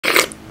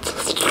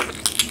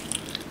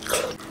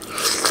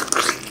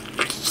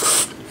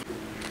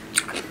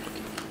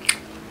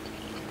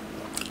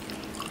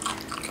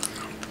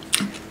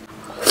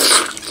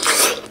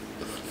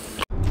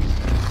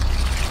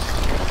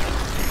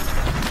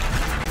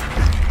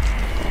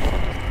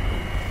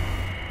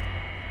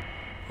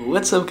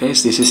What's up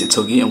guys, this is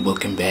𝐿𝐷𝐾𝐄 and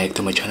welcome back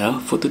to my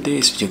channel. For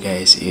today's video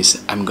guys is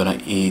I'm gonna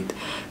eat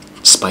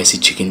spicy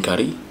chicken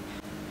curry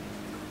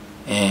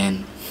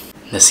and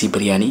nasi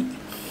biryani,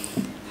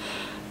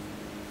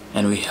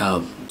 and we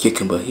have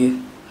cucumber here.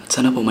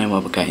 Sana po may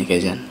mga pagkain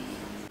kayo dyan.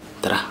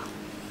 Tara!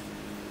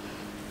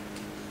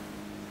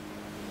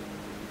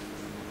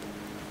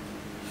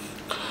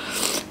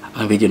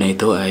 Ang video na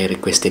ito ay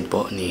requested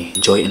po ni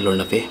Joy and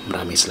Lorna Fe.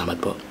 Maraming salamat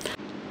po.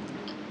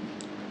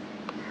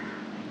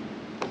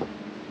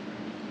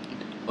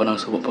 Unang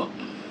subo po.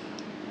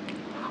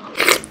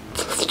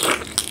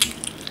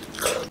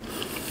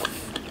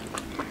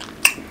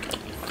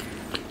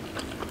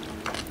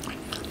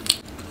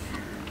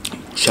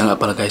 Siya nga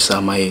pala guys,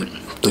 may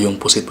tuyong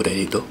pusit po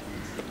dito.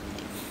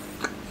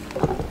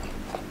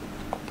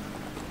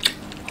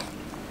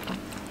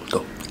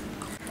 Ito.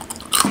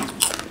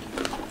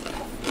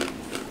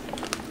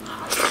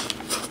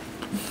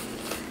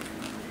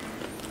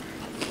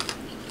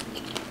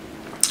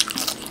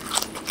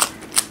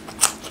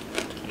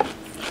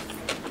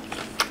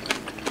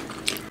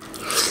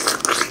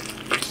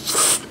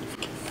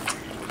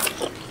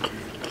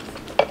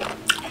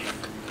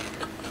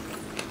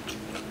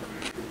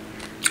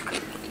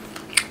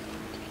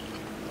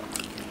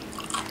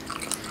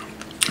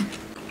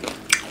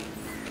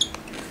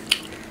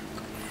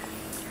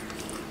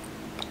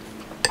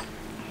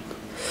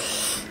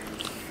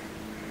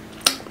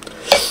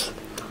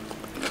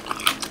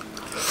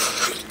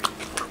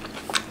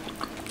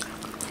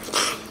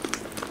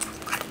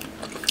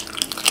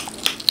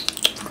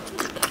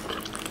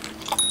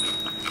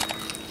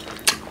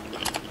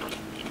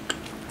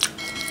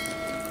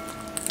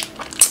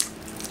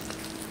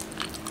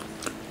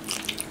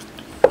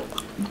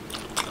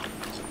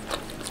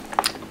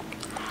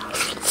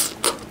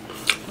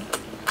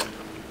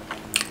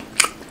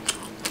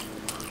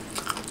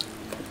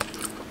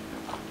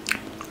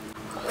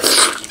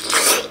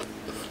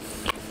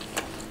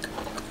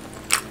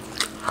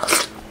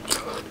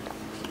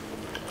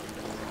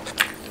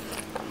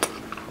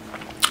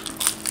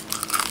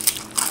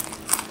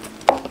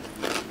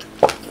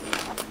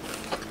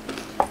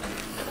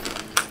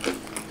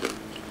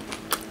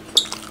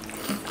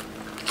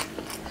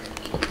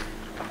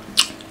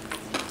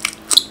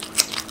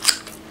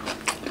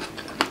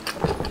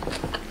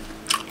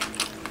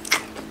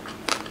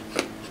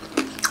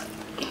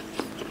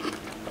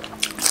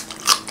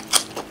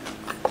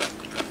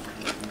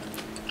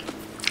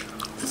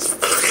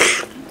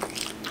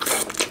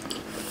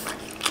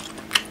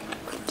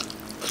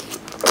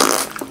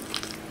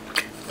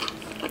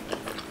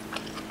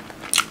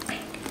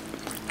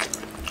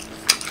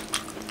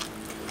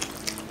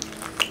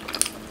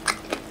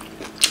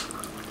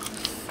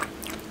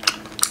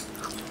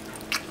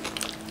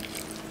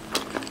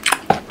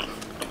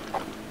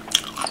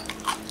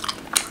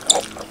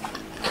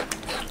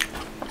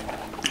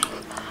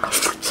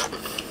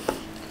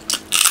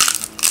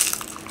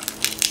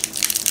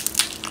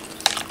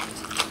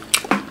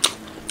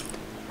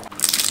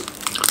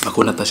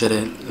 Makunat na siya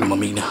rin,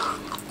 lumamig na.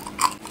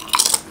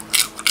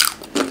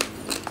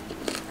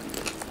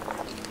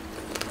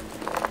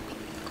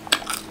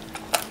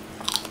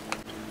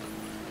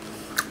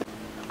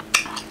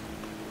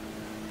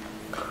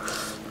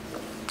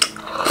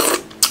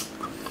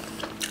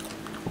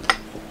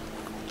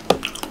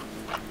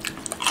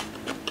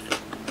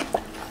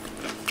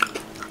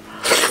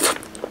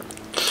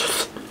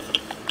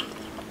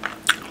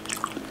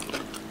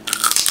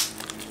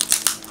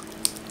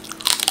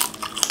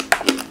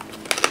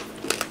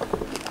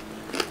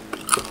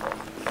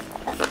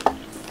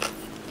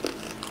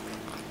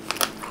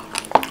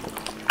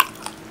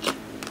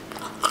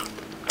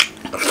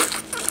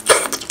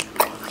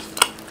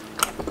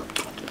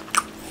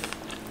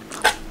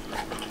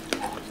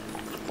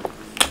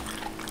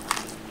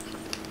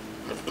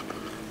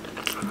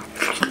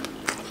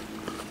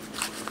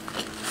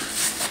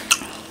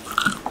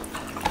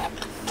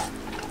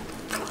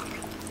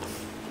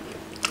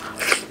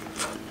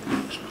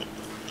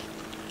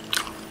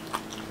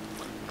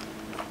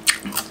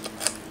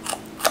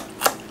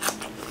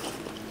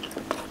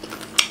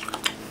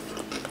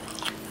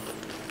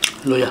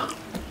 Luya.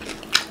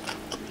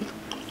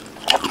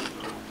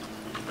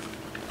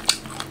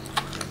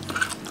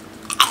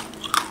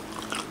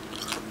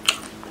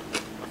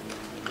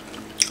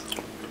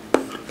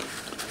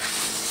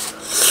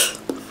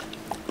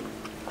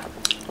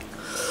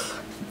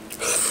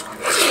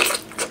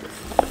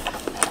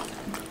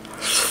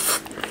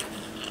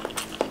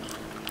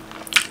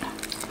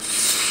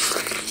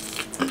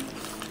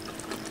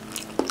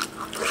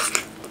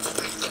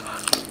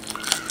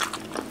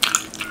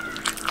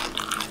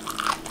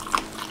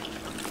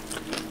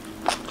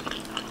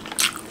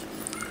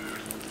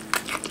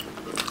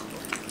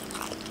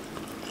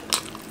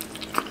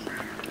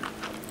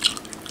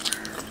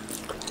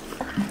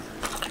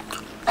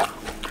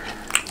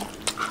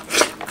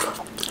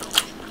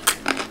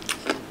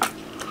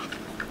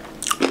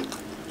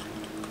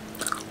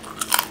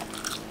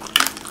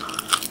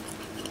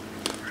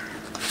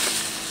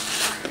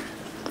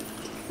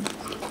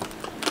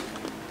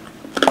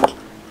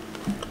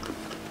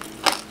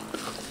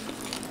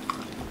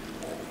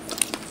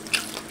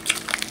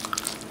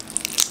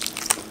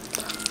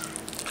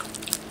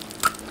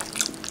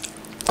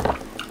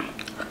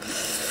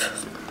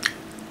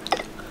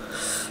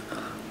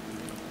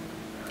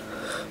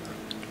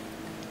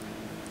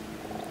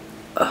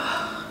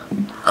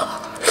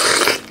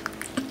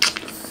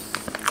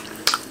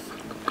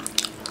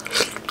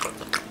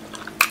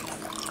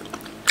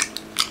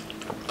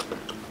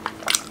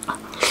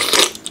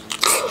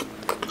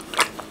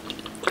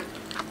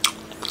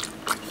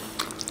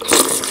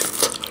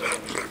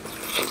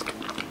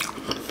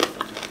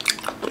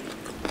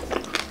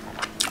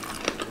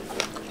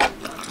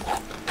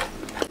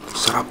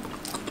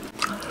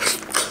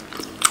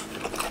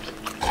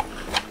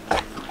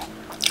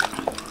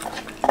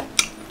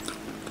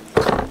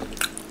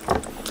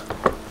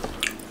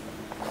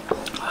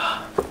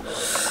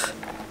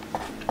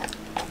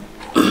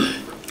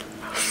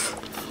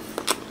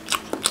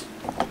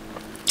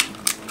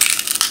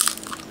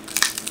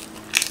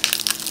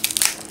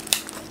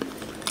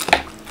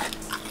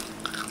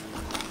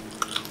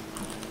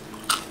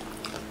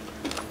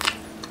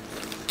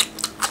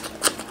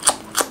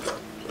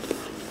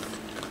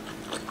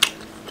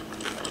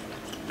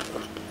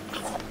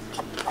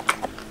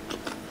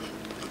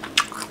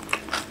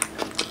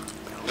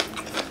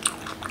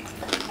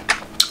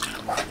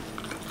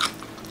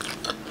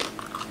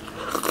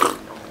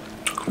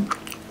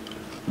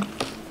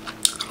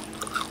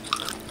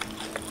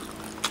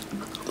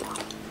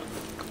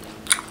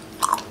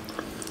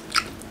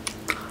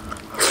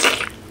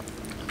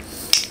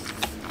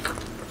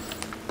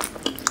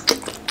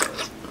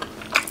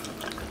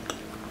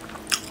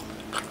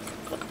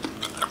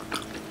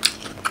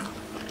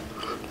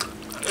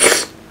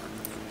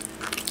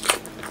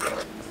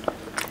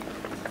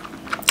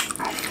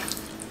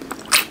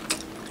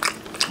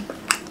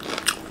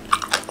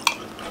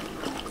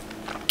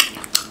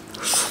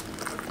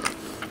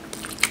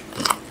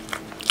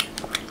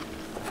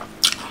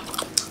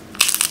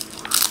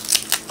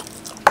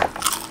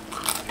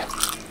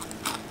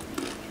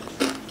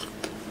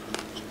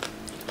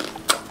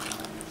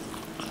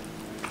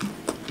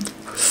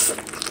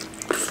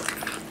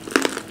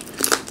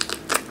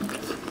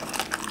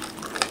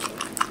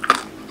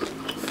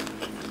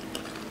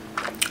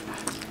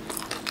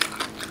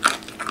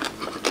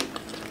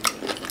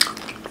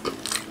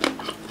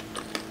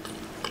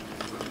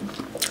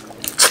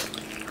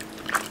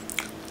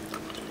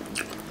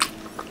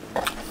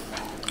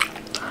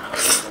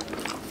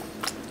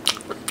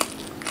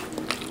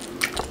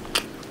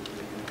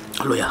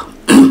 luya.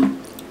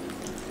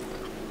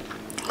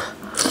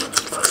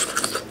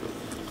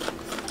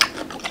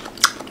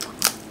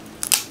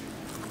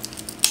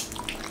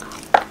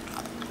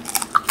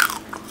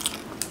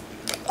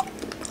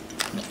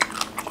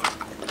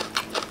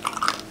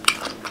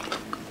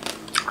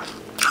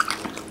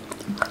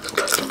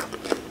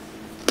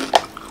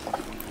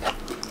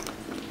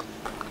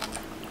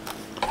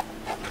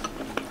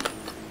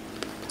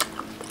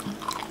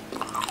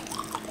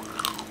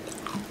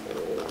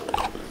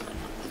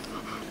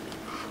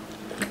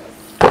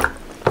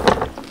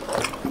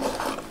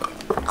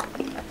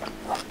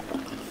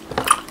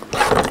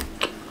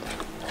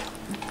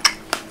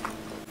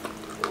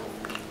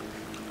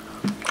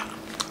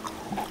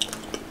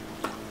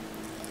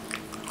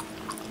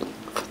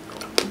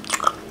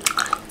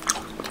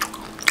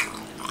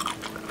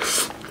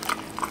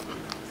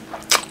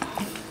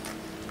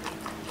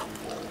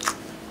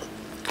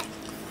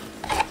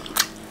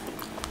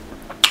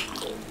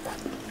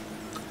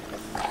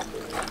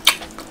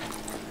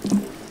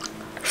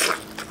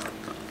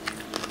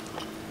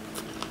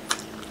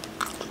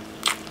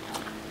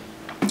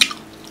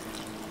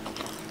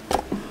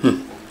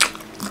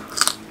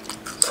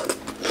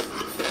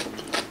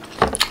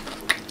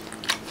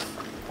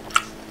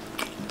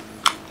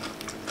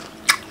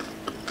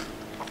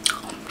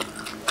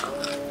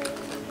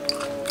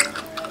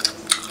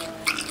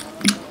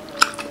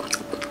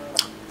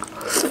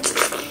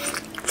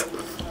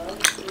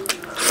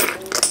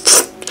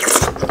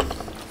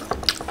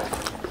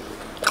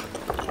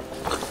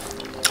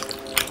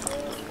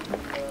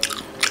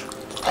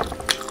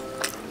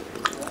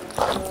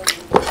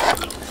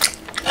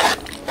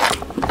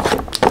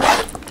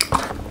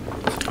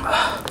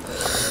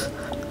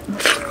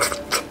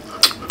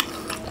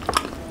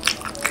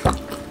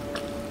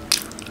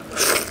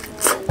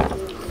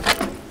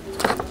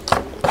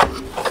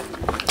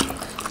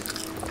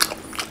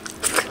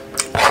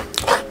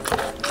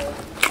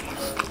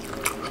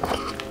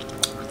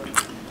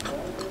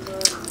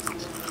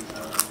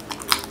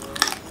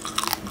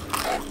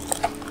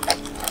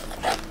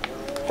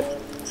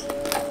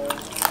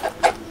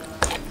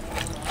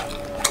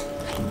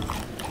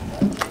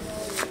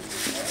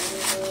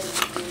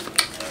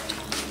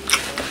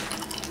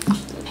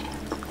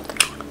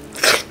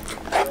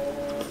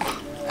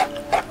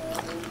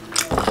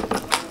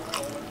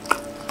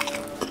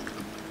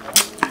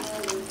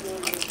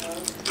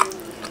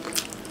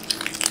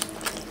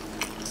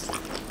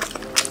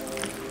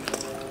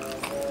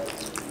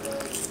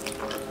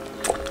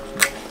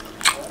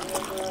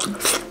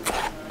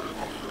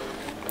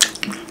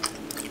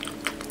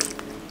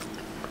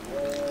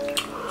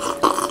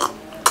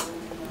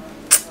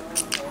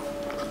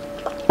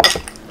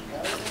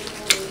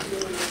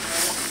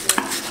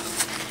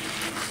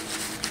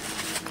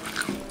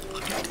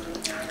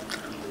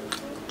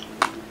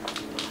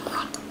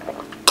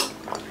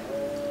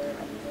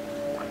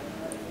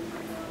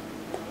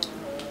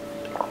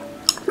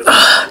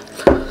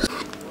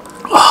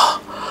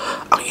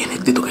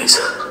 Dito guys,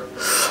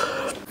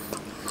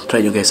 try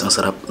nyo guys, ang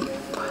sarap.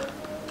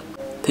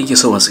 Thank you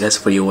so much guys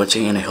for you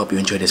watching, and I hope you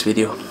enjoyed this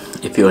video.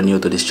 If you are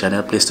new to this channel,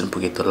 please don't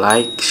forget to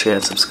like,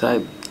 share, and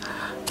subscribe,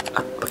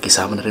 at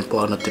pakisama na rin po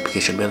ang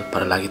notification bell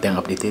para lagi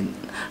tayong updated.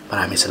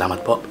 Maraming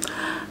salamat po.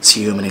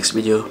 See you in my next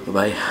video.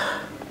 Bye bye.